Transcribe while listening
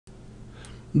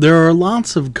There are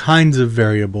lots of kinds of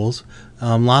variables.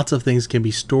 Lots of things can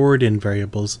be stored in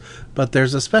variables, but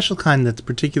there's a special kind that's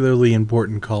particularly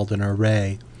important called an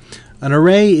array. An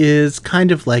array is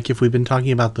kind of like, if we've been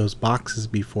talking about those boxes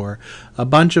before, a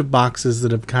bunch of boxes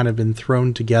that have kind of been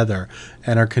thrown together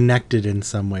and are connected in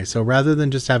some way. So rather than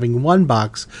just having one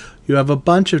box, you have a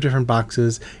bunch of different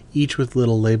boxes, each with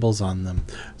little labels on them.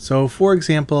 So for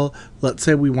example, let's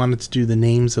say we wanted to do the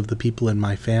names of the people in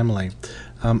my family.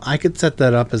 I could set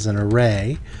that up as an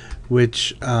array,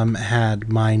 which had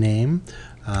my name,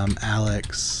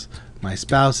 Alex, my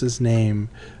spouse's name,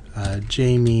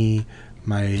 Jamie,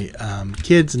 my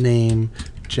kid's name,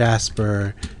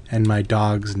 Jasper, and my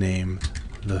dog's name,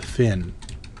 the Finn.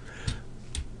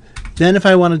 Then if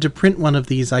I wanted to print one of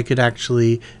these, I could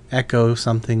actually echo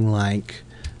something like,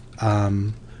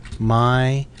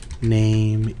 my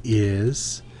name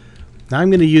is... Now I'm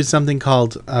going to use something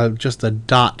called just a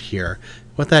dot here.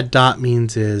 What that dot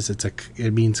means is it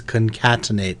means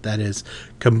concatenate, that is,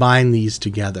 combine these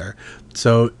together.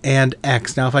 So, and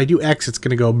X. Now if I do X, it's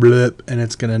going to go blip and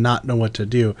it's going to not know what to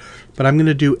do. But I'm going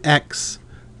to do X.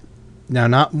 Now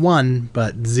not 1,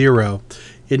 but 0.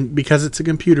 Because it's a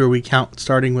computer, we count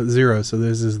starting with 0. So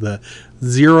this is the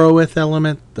 0th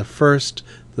element, the first,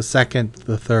 the second,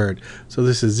 the third. So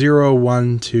this is 0,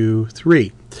 1, 2,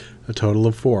 3. A total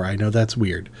of 4. I know that's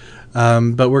weird.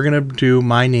 But we're going to do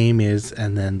my name is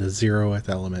and then the 0th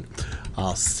element.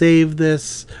 I'll save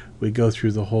this. We go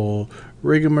through the whole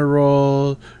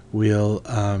rigmarole. We'll,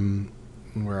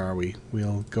 where are we?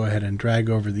 We'll go ahead and drag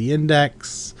over the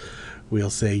index. We'll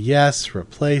say yes,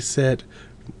 replace it,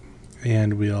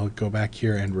 and we'll go back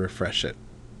here and refresh it.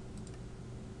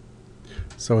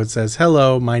 So it says,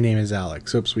 hello, my name is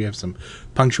Alex. Oops, we have some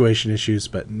punctuation issues,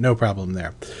 but no problem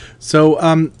there.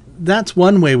 So that's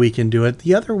one way we can do it.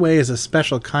 The other way is a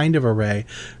special kind of array.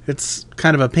 It's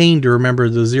kind of a pain to remember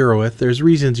the 0th. There's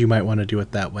reasons you might want to do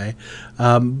it that way.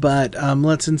 But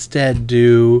let's instead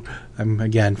do, I'm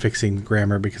again fixing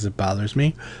grammar because it bothers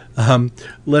me.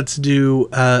 Let's do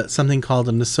something called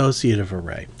an associative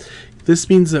array. This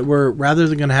means that we're, rather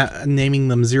than naming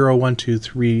them 0, 1, 2,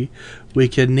 3, we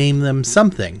could name them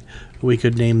something. We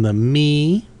could name them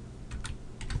me,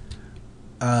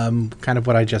 kind of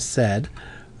what I just said,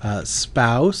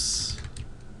 spouse,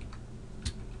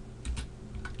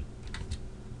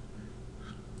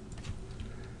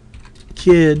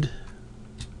 kid,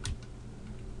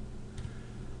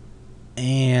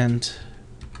 and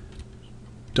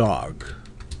dog.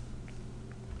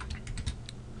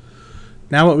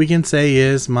 Now what we can say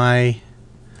is my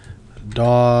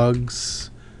dog's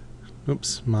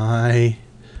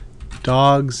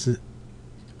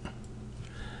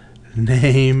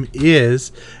name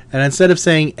is, and instead of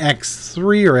saying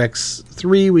X3 or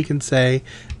X3, we can say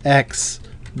X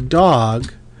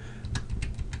dog,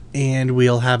 and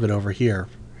we'll have it over here.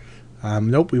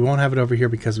 Nope, we won't have it over here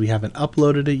because we haven't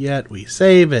uploaded it yet. We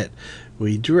save it,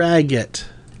 we drag it,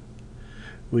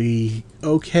 we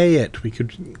OK it. We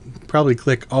could probably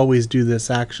click always do this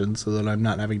action so that I'm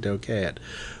not having to OK it.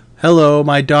 Hello,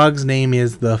 my dog's name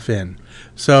is the Finn.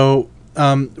 So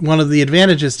one of the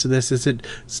advantages to this is it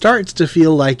starts to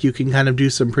feel like you can kind of do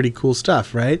some pretty cool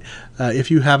stuff, right? If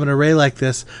you have an array like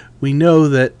this, we know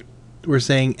that we're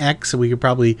saying X, and we should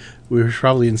probably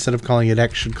instead of calling it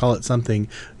X, should call it something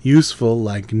useful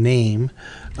like name.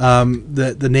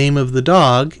 The name of the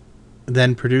dog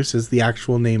then produces the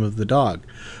actual name of the dog.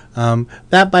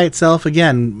 That by itself,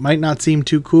 again, might not seem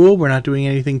too cool. We're not doing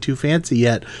anything too fancy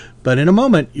yet, but in a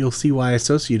moment you'll see why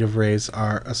associative arrays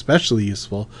are especially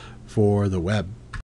useful for the web.